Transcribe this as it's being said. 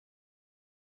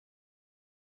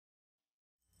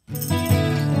You're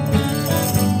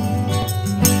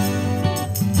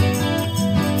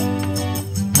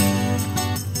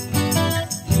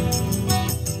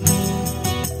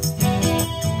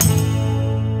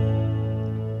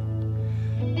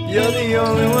the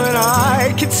only one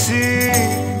I can see,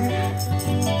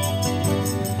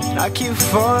 and I keep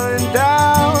falling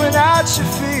down at your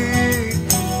feet.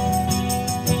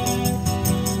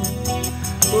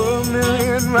 We're a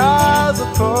million miles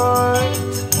apart.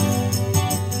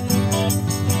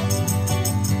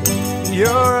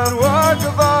 You're a work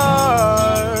of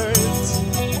art,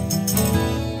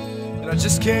 and I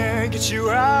just can't get you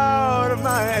out of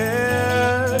my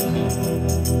head.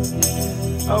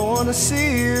 I wanna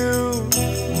see you,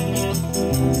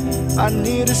 I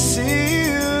need to see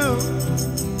you.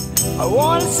 I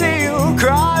wanna see you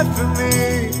cry for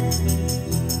me,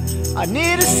 I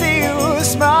need to see you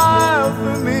smile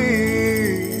for me.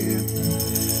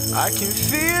 I can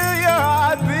feel your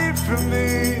heartbeat for me.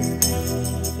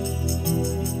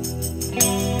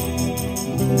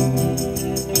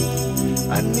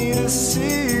 I need to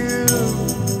see you.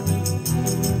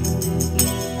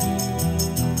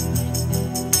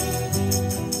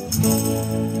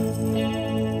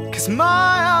 'Cause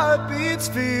my heart beats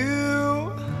for you.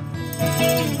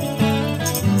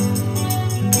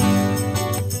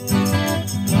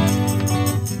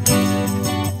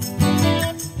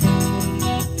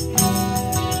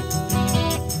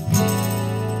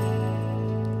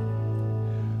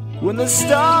 When the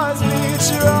stars meet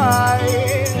your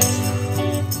eyes,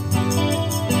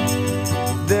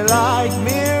 they're like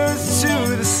mirrors to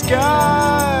the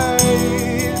skies,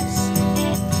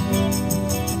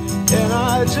 and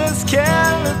I just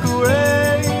can't look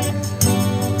away.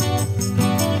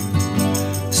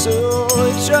 So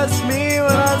trust me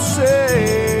when I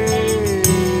say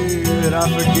that I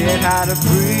forget how to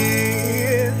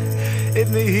breathe in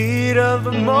the heat of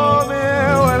the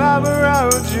moment when I'm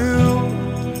around you.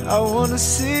 I wanna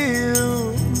see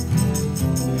you,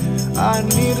 I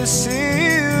need to see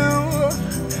you.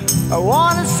 I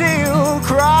wanna see you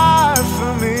cry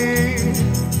for me,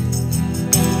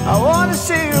 I wanna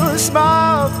see you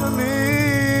smile for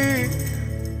me.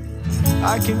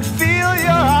 I can feel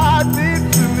your heartbeat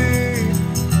for me.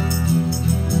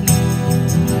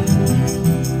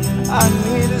 I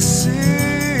need to see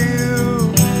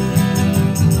you.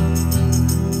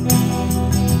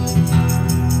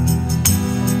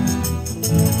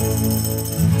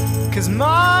 'Cause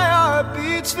my heart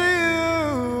beats for you.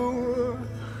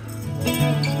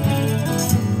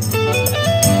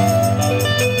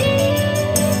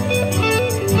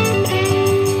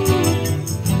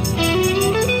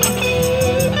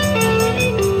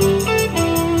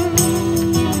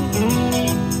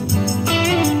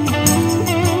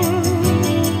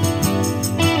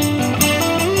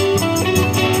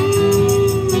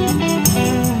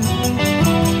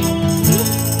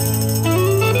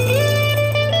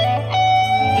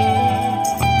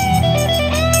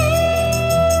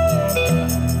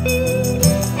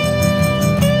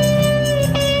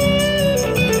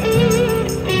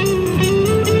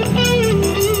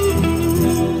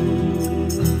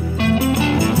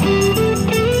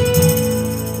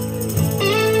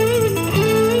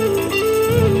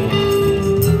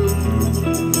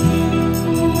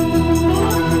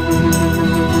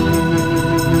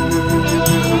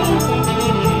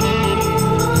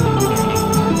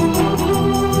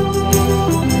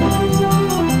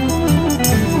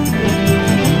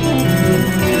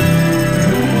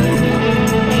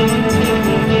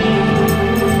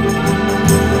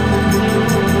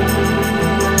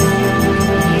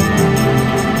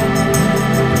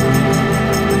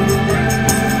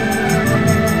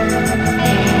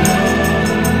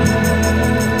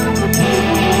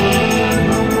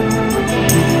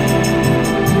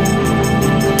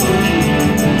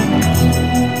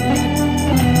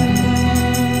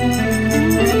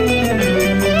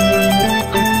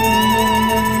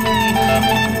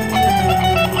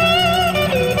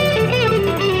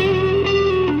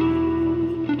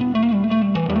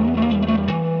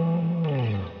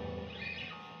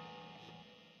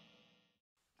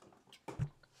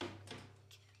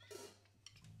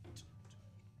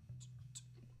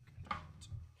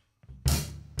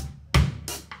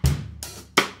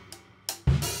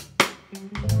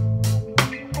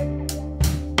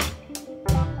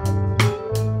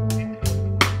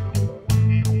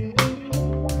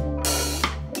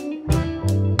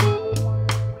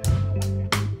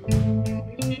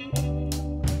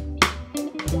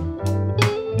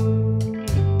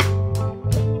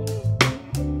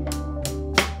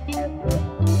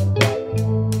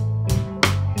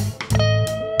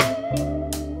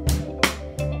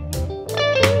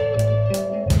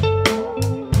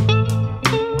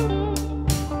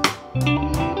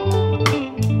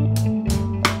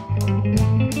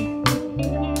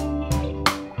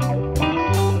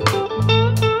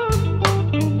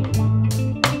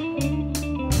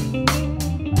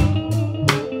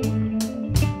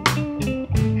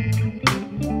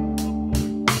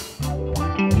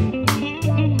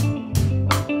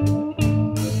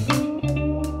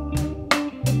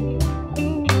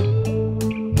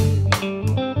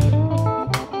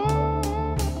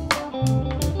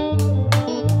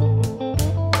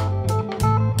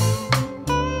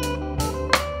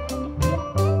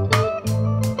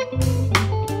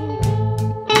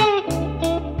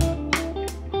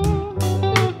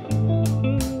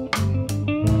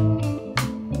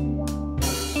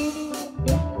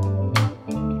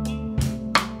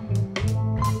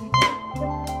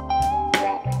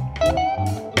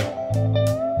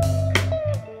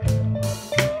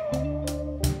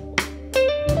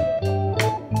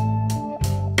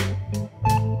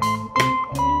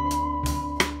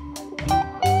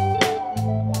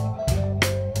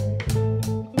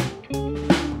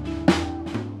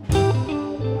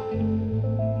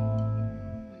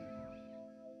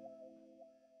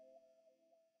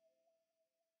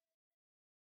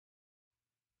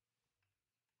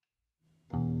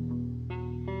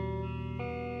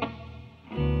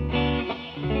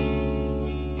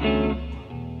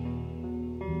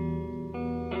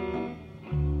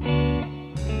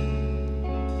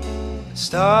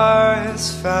 Star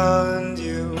has found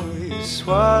you, you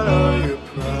swallow your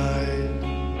pride.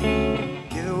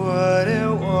 Give it what it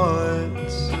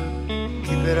wants,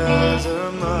 keep it as a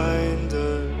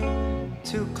reminder.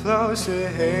 Too close to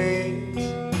hate,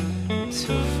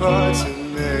 too far to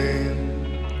maim.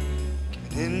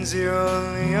 Giving in's your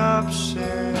only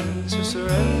option, so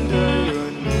surrender your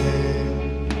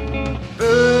name.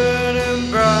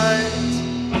 Burning bright,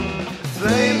 the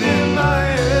flame in my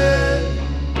head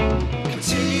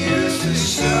continues to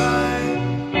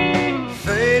shine,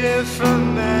 fading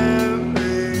from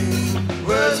memory.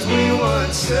 Words we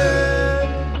once said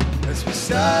as we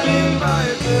sat in my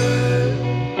bed.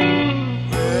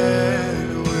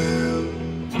 When will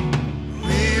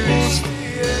we reach the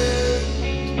end?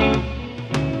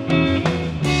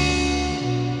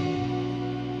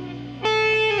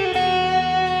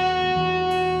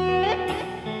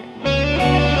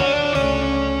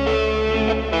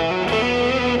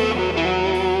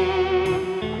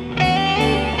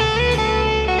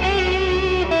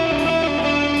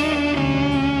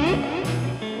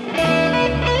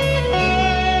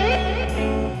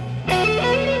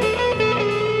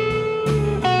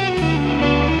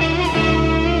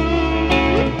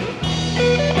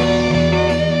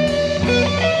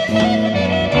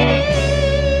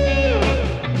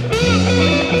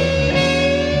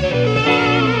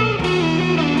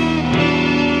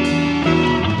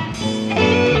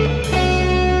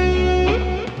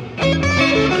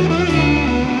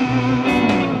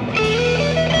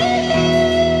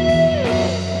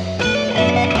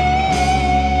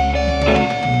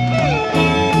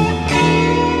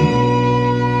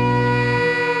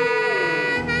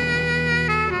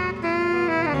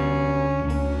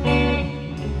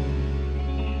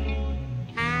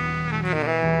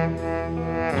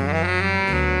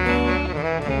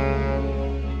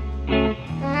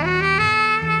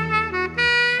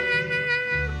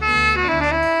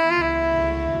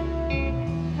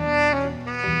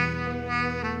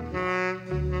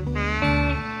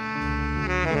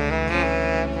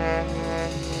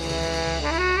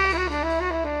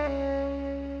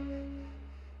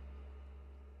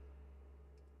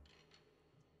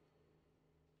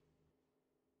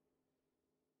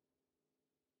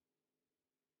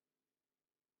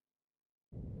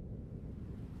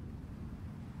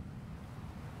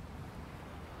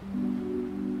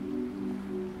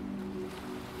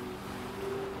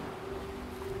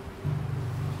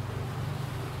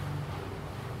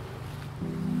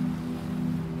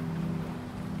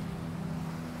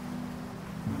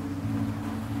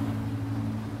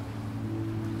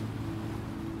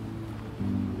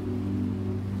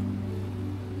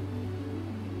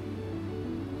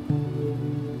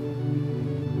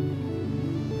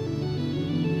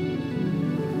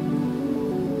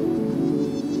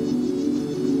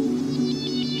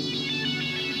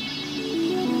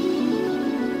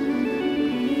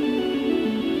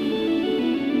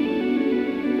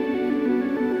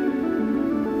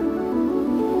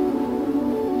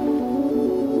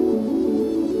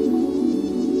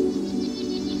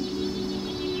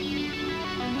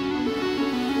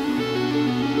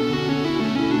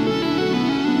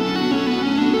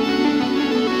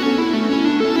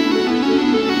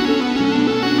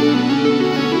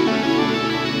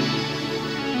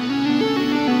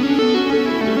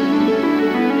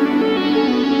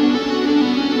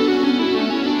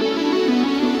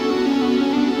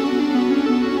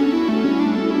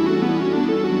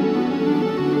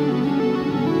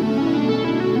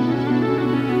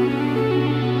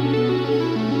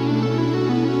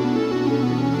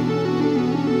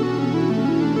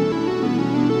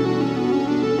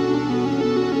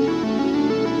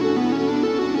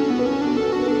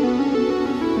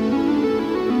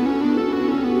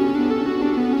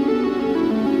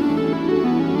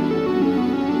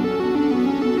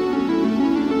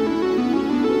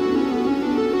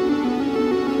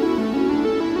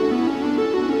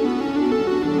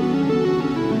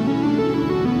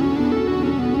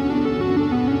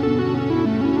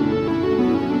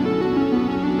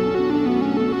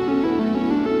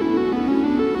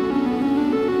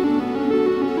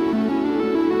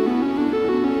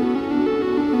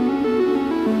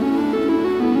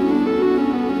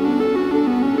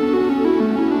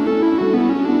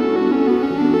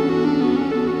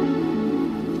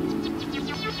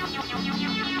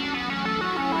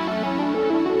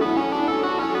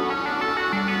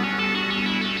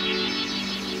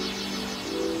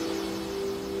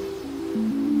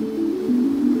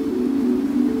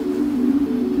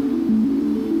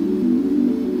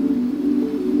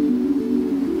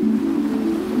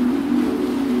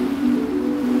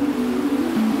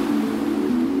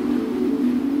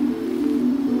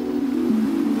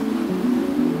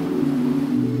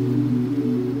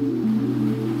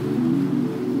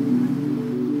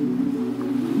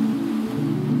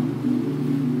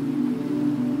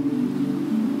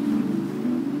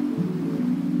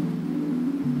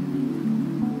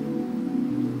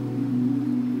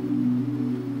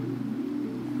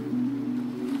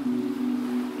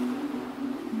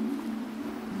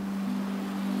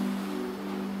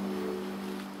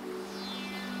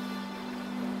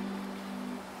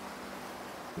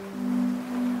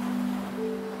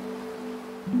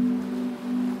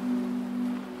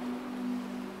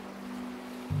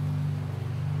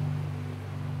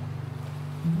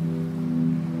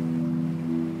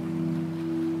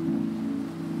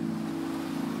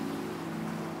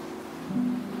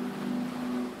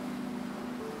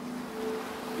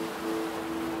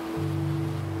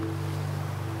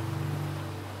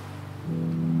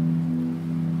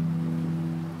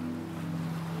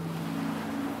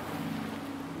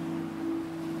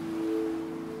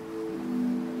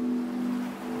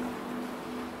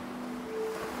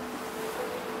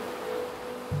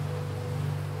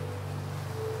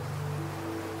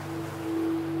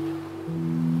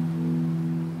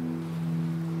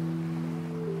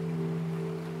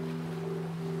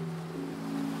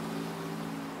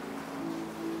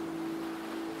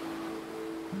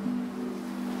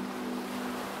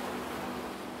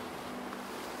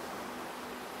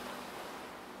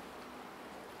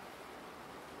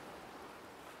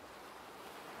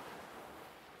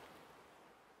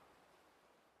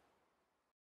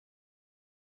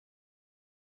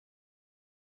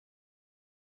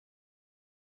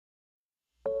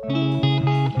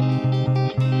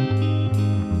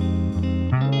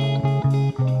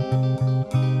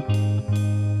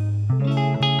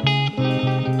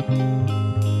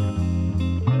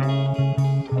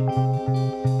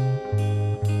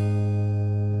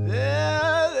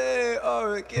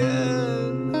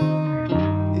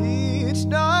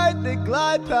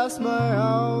 Glide past my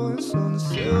house on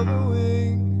silver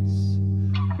wings.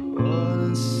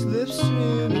 On a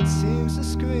slipstream it seems to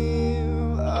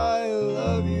scream, I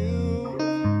love you,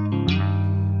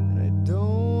 and I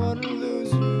don't want to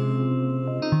lose you.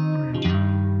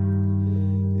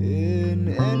 In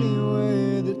any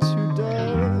way the two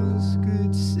doves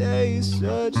could say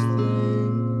such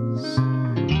things.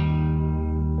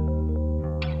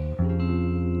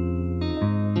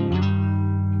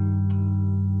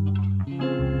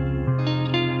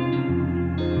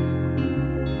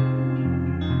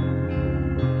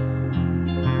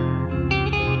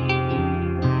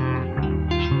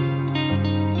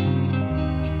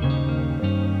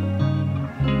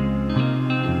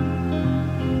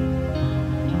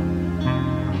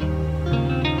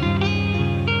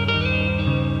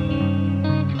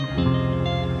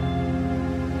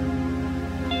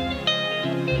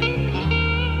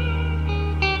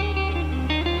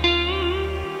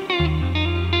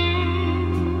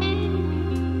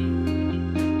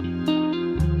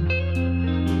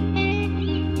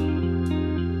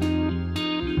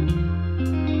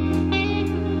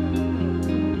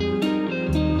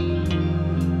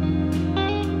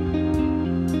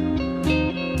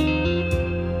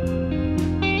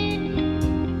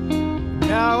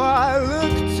 Now I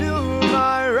look to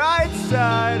my right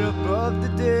side above the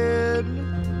dead.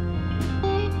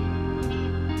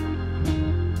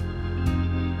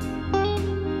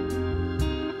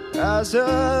 As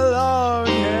her long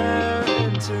hair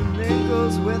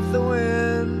intermingles with the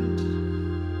wind,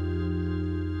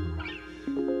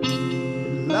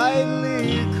 it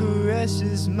lightly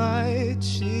caresses my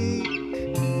cheek,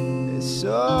 a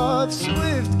soft,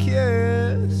 swift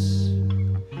kiss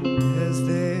as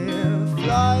they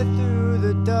fly through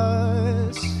the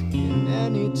dusk in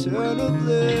an eternal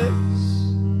bliss.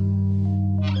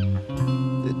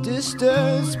 The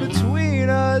distance between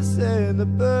us and the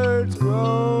birds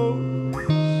grows.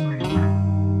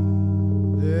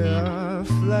 Their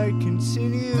flight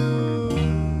continues,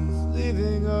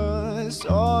 leaving us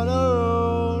on our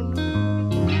own.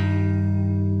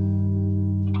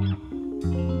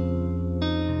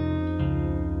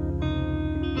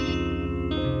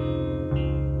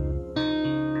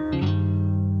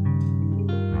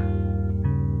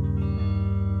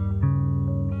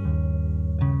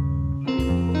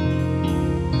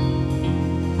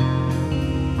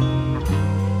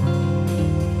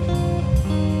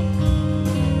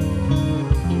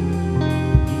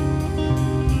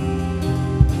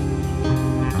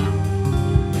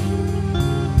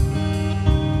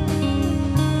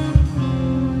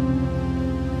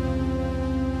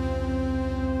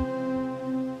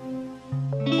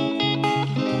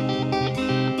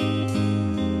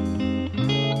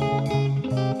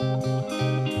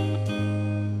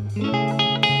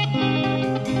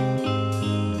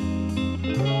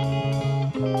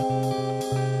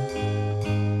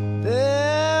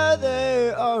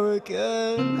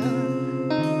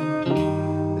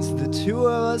 As the two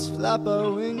of us flap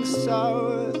our wings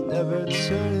south, never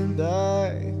turning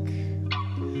back.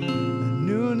 A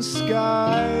noon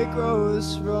sky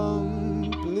grows from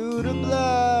blue to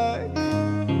black.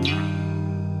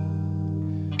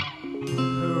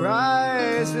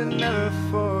 Horizon never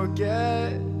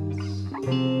forgets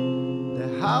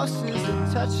the houses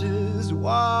it touches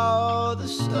while the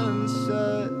sun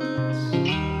sets.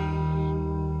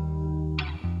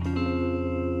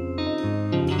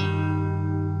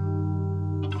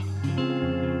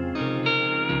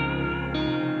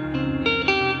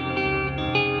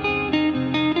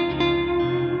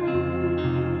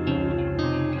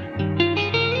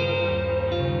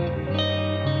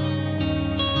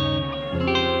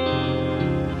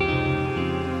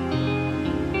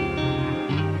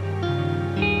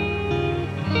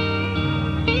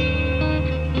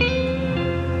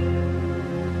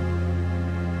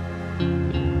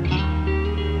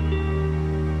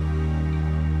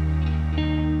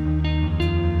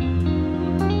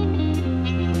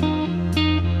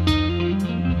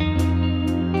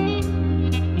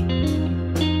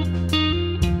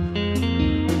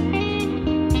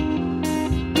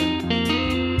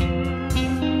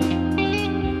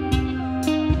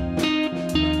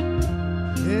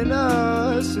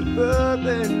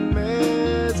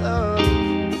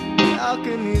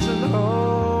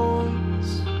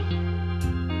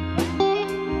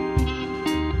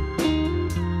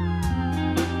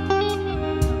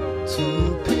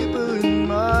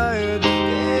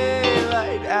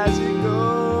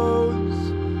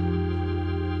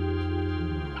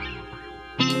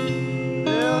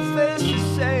 Our faces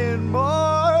saying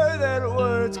more than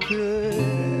words could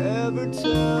ever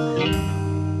tell.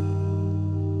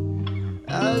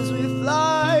 As we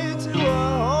fly to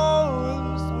our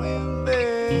homes we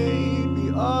made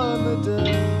beyond the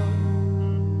dell.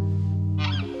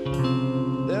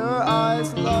 Their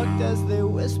eyes locked as they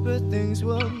whisper things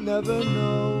we'll never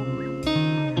know.